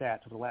at some stats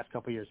over the last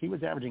couple of years, he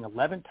was averaging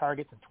 11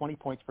 targets and 20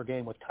 points per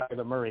game with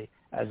Kyler Murray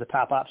as the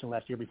top option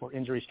last year before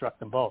injury struck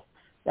them both.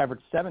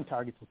 Averaged 7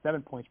 targets and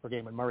 7 points per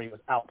game when Murray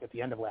was out at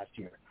the end of last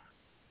year.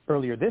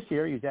 Earlier this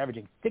year, he was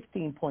averaging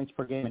 16 points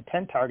per game and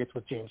 10 targets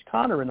with James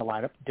Conner in the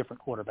lineup,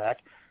 different quarterback.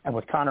 And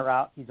with Conner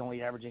out, he's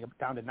only averaging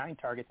down to 9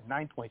 targets and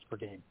 9 points per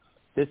game.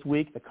 This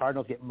week, the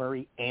Cardinals get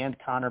Murray and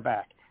Conner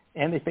back.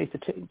 And they face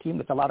a team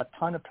that's allowed a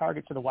ton of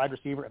targets to the wide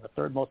receiver and the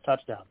third most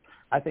touchdowns.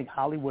 I think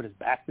Hollywood is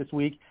back this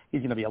week. He's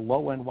going to be a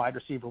low-end wide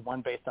receiver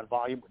one based on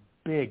volume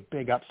with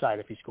big upside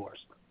if he scores.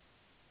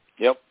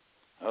 Yep.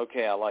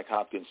 Okay, I like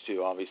Hopkins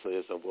too, obviously,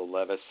 as a Will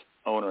Levis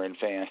owner and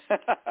fan.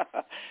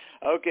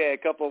 Okay, a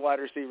couple of wide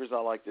receivers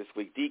I like this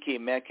week. DK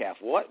Metcalf,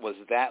 what was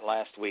that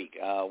last week?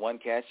 One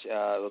catch, it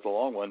was a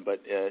long one,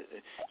 but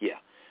yeah.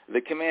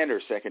 The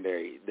Commanders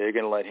secondary, they're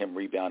going to let him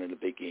rebound in a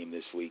big game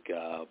this week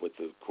with,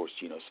 of course,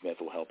 Geno Smith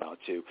will help out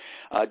too.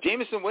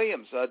 Jameson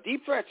Williams,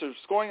 deep threats are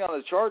scoring on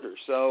the Chargers,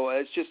 so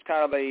it's just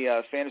kind of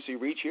a fantasy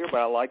reach here,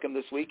 but I like him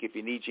this week. If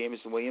you need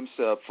Jameson Williams,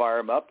 fire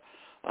him up.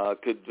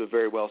 Could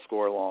very well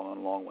score a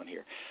long one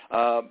here.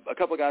 A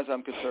couple of guys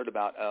I'm concerned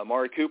about.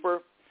 Amari Cooper,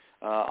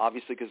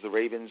 obviously because the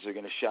Ravens are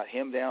going to shut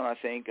him down, I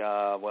think.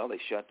 Well, they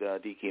shut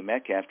DK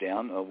Metcalf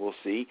down. We'll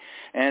see.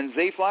 And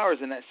Zay Flowers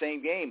in that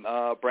same game.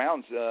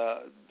 Browns,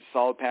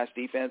 solid pass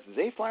defense.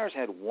 Zay Flowers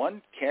had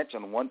 1 catch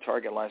on 1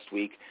 target last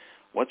week.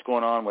 What's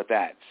going on with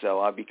that? So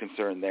I'd be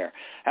concerned there.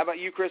 How about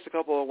you, Chris? A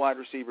couple of wide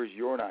receivers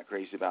you're not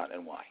crazy about,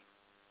 and why?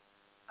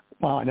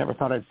 Well, I never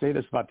thought I'd say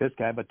this about this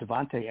guy, but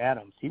Devontae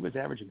Adams, he was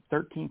averaging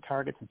 13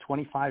 targets and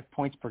 25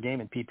 points per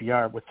game in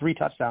PPR with 3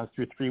 touchdowns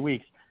through 3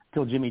 weeks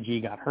until Jimmy G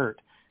got hurt.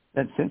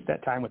 Then since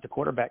that time with the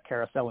quarterback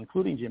carousel,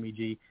 including Jimmy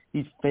G,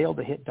 he's failed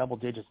to hit double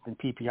digits in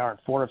PPR in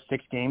 4 of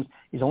 6 games.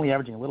 He's only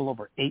averaging a little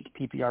over 8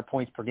 PPR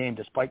points per game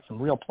despite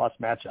some real plus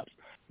matchups.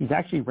 He's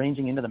actually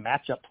ranging into the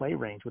matchup play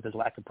range with his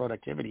lack of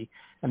productivity.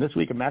 And this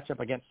week a matchup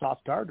against Sauce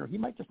Gardner, he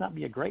might just not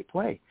be a great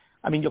play.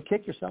 I mean, you'll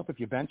kick yourself if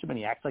you bench him and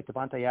he acts like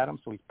Devontae Adams,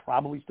 so he's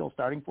probably still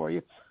starting for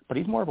you. But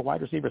he's more of a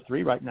wide receiver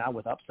 3 right now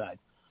with upside.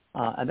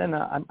 And then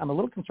I'm a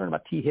little concerned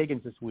about T.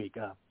 Higgins this week.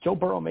 Joe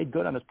Burrow made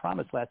good on his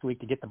promise last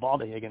week to get the ball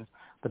to Higgins,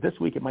 but this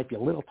week it might be a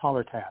little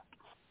taller task.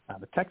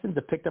 The Texans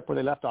have picked up where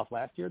they left off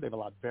last year. They've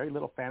allowed very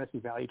little fantasy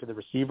value to the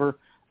receiver,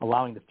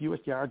 allowing the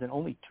fewest yards and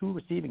only 2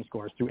 receiving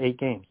scores through 8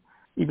 games.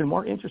 Even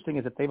more interesting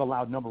is that they've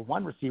allowed number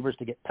 1 receivers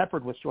to get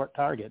peppered with short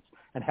targets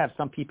and have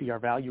some PPR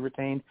value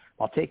retained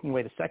while taking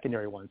away the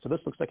secondary one. So this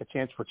looks like a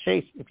chance for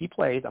Chase, if he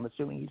plays, I'm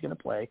assuming he's going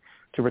to play,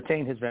 to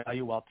retain his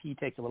value while T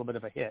takes a little bit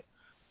of a hit.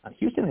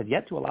 Houston has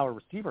yet to allow a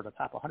receiver to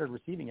top 100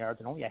 receiving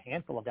yards and only a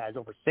handful of guys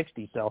over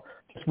 60. So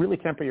just really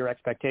temper your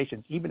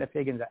expectations, even if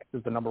Higgins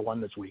is the number 1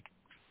 this week.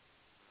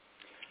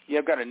 Yeah,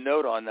 I've got a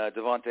note on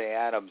Devontae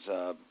Adams.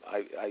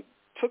 I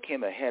took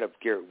him ahead of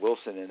Garrett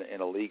Wilson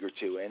in a league or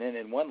two, and then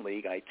in one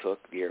league I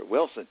took Garrett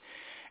Wilson.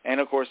 And,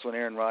 of course, when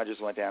Aaron Rodgers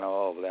went down,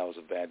 that was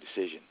a bad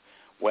decision.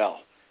 Well,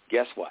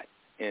 guess what?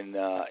 In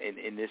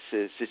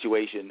this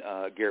situation,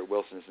 Garrett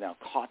Wilson has now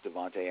caught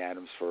Devontae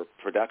Adams for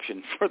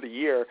production for the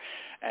year.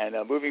 And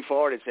moving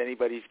forward, it's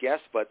anybody's guess.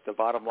 But the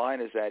bottom line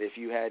is that if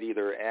you had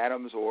either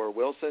Adams or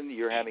Wilson,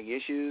 you're having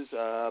issues.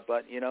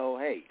 But,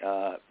 hey,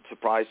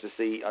 surprised to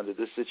see under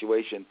this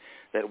situation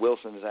that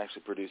Wilson has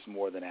actually produced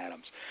more than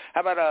Adams.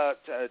 How about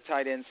a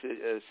tight end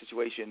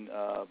situation,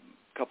 a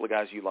couple of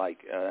guys you like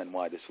and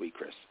why this week,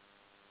 Chris?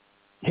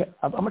 Yeah,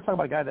 I'm going to talk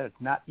about a guy that's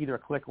not either a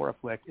click or a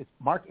flick. It's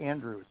Mark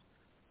Andrews.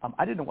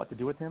 I didn't know what to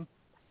do with him.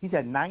 He's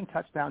had 9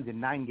 touchdowns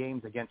in 9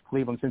 games against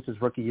Cleveland since his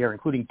rookie year,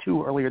 including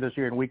 2 earlier this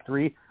year in week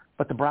 3.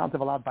 But the Browns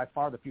have allowed by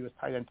far the fewest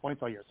tight end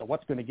points all year. So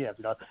what's going to give?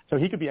 So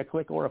he could be a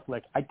click or a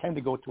flick. I tend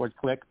to go towards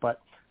click,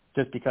 but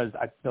just because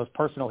those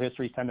personal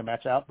histories tend to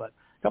match out. But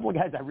a couple of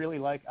guys I really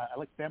like. I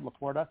like Sam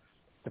Laporta,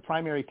 the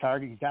primary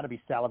target. He's got to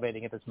be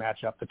salivating at this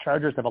matchup. The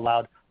Chargers have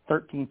allowed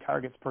 13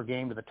 targets per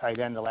game to the tight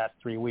end the last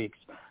 3 weeks.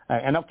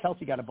 I know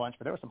Kelsey got a bunch,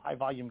 but there were some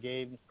high-volume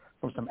games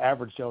from some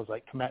average shows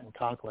like Komet and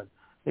Conklin.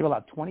 They've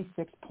allowed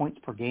 26 points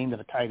per game to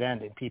the tight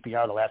end in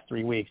PPR the last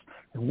 3 weeks,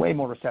 and way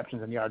more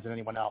receptions and yards than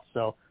anyone else.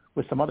 So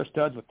with some other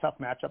studs with tough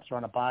matchups or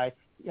on a bye,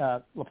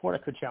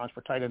 Laporta could challenge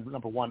for tight end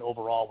number 1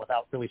 overall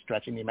without really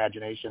stretching the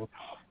imagination.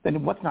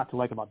 Then what's not to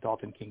like about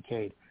Dalton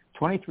Kincaid?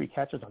 23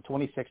 catches on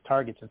 26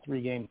 targets in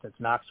 3 games since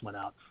Knox went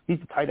out. He's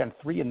the tight end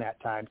 3 in that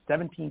time,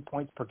 17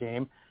 points per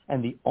game,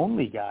 and the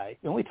only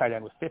tight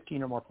end with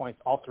 15 or more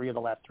points all 3 of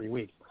the last 3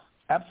 weeks.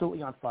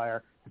 Absolutely on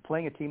fire. And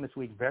playing a team this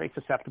week very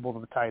susceptible to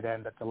the tight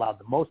end that's allowed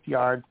the most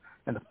yards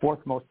and the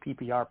 4th most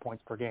PPR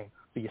points per game.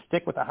 So you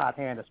stick with the hot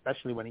hand,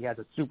 especially when he has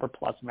a super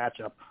plus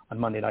matchup on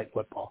Monday Night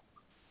Football.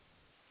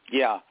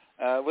 Yeah,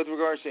 With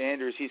regards to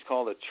Andrews, he's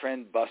called a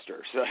trend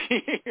buster. So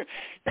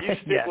you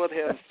stick with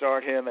him,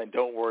 start him, and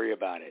don't worry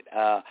about it.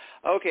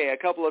 Okay, a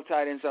couple of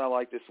tight ends that I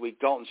like this week.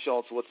 Dalton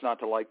Schultz, what's not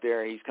to like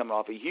there? He's coming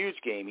off a huge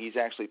game. He's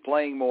actually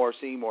playing more,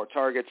 seeing more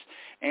targets,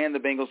 and the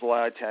Bengals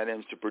allowed tight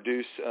ends to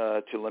produce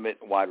to limit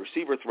wide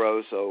receiver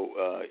throws. So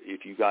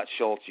if you got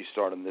Schultz, you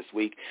start him this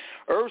week.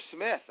 Irv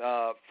Smith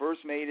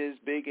first made his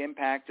big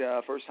impact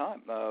first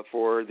time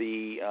for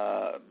the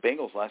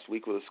Bengals last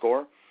week with a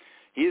score.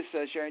 He is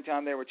sharing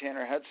time there with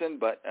Tanner Hudson,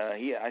 but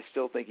I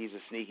still think he's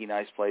a sneaky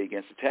nice play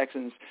against the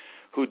Texans,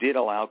 who did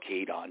allow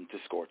Cade Otton to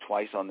score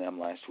twice on them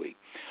last week.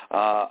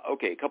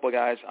 Okay, a couple of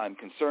guys I'm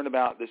concerned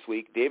about this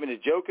week. David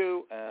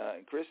Njoku,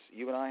 Chris,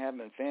 you and I have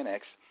him in FanX.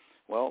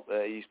 Well,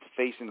 he's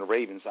facing the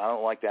Ravens. I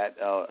don't like that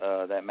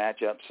that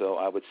matchup, so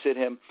I would sit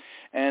him.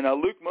 And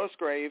Luke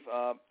Musgrave,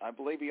 I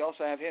believe we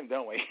also have him,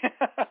 don't we?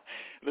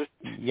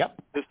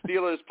 Yep. The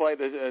Steelers play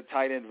the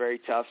tight end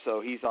very tough,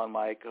 so he's on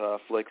my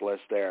flick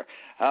list there.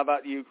 How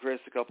about you, Chris?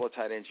 A couple of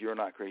tight ends you're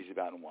not crazy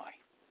about, and why?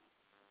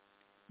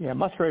 Yeah,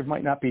 Musgrave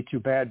might not be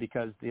too bad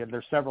because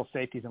there's several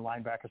safeties and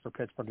linebackers for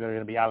Pittsburgh that are going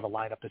to be out of the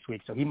lineup this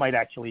week, so he might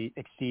actually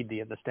exceed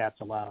the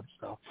stats allowed.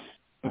 So.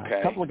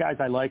 Okay. A couple of guys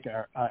I like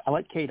are I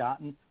like Cade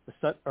Otton,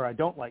 or I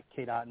don't like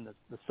Cade Otton.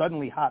 The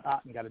suddenly hot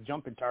Otton got a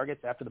jump in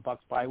targets after the Bucs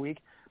bye week,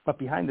 but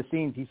behind the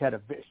scenes he's had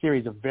a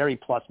series of very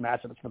plus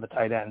matchups for the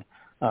tight end.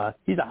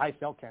 He's a high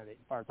sell candidate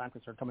as far as I'm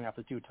concerned, coming off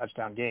the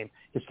 2-touchdown game.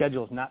 His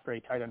schedule is not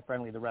very tight end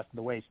friendly the rest of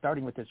the way,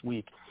 starting with this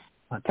week.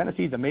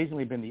 Tennessee's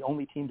amazingly been the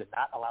only team to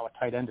not allow a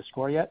tight end to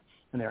score yet,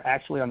 and they're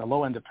actually on the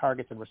low end of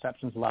targets and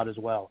receptions allowed as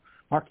well.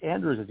 Mark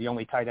Andrews is the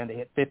only tight end to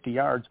hit 50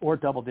 yards or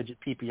double-digit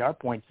PPR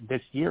points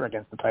this year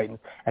against the Titans,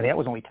 and that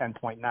was only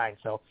 10.9.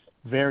 So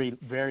very,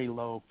 very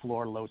low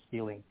floor, low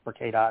ceiling for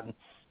Cade Otton.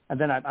 And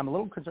then I'm a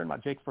little concerned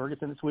about Jake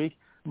Ferguson this week.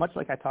 Much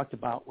like I talked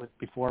about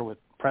before with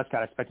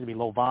Prescott, expected to be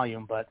low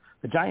volume, but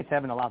the Giants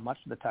haven't allowed much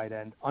to the tight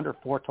end, under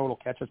 4 total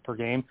catches per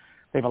game.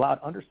 They've allowed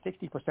under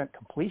 60%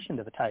 completion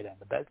to the tight end,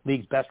 the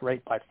league's best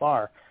rate by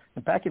far.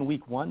 And back in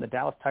week 1, the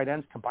Dallas tight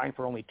ends combined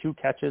for only 2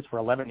 catches for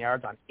 11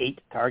 yards on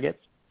 8 targets.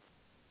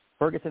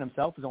 Ferguson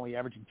himself is only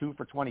averaging 2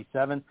 for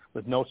 27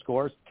 with no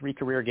scores, 3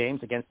 career games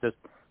against this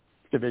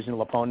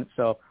divisional opponent.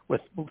 So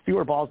with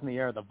fewer balls in the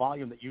air, the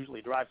volume that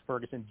usually drives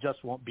Ferguson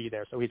just won't be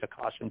there. So he's a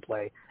caution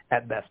play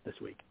at best this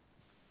week.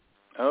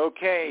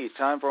 Okay,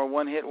 time for our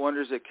one-hit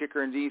wonders at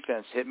kicker and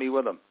defense. Hit me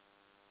with them.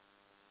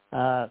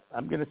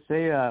 I'm going to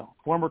say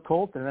former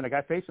Colt and then a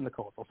guy facing the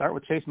Colts. I'll start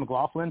with Chase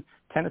McLaughlin.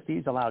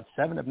 Tennessee's allowed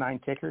 7 of 9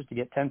 kickers to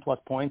get 10-plus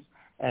points,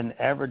 and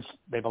average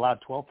they've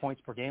allowed 12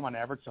 points per game on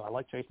average, so I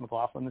like Chase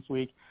McLaughlin this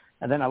week.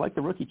 And then I like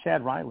the rookie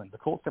Chad Ryland. The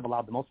Colts have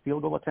allowed the most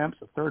field goal attempts,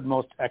 the 3rd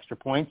most extra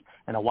points,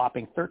 and a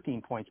whopping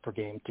 13 points per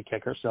game to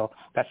kicker, so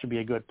that should be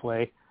a good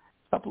play.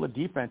 A couple of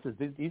defenses.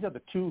 These are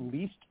the 2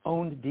 least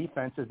owned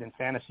defenses in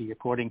fantasy,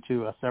 according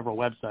to several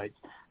websites.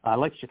 I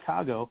like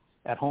Chicago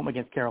at home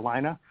against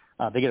Carolina.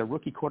 They get a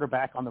rookie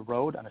quarterback on the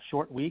road on a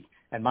short week,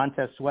 and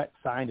Montez Sweat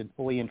signed and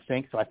fully in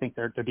sync, so I think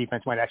their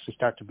defense might actually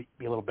start to be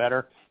a little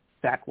better,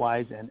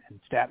 sack-wise and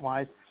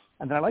stat-wise.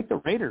 And then I like the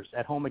Raiders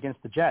at home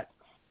against the Jets.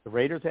 The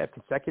Raiders have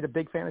consecutive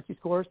big fantasy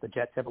scores. The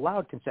Jets have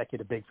allowed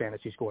consecutive big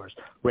fantasy scores.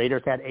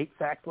 Raiders had 8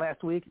 sacks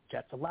last week.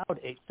 Jets allowed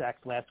 8 sacks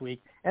last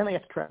week, and they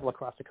have to travel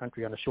across the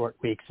country on a short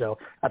week. So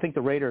I think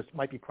the Raiders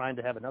might be primed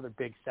to have another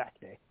big sack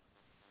day.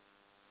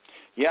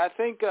 Yeah, I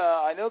think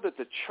I know that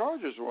the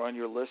Chargers were on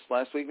your list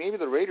last week. Maybe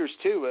the Raiders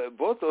too.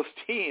 Both those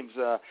teams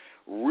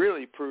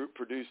really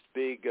produced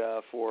big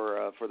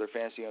for their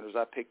fantasy owners.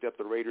 I picked up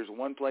the Raiders in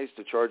one place,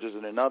 the Chargers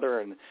in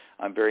another, and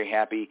I'm very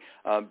happy.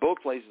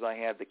 Both places I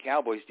had the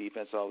Cowboys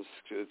defense. I was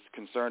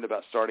concerned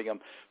about starting them,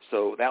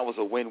 so that was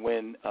a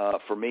win-win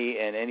for me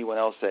and anyone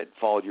else that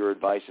followed your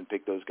advice and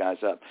picked those guys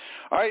up.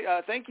 All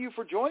right, thank you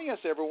for joining us,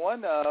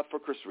 everyone. For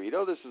Chris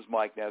Rito, this is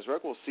Mike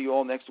Nazarek. We'll see you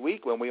all next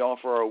week when we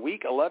offer our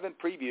Week 11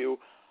 preview.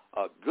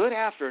 Good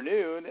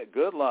afternoon,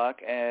 good luck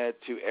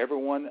to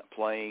everyone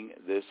playing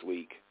this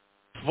week.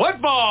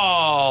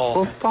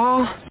 Football!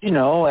 You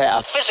know,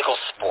 a physical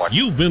sport.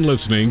 You've been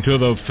listening to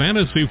the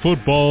Fantasy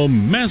Football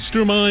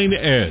Mastermind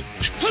Edge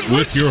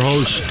with your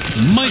host,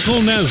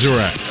 Michael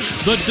Nazarek,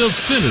 the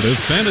definitive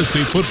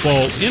fantasy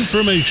football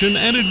information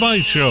and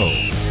advice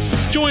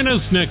show. Join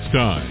us next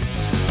time.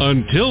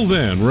 Until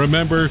then,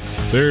 remember,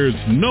 there's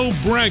no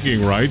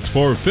bragging rights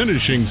for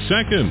finishing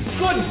second.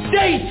 Good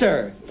day,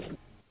 sir!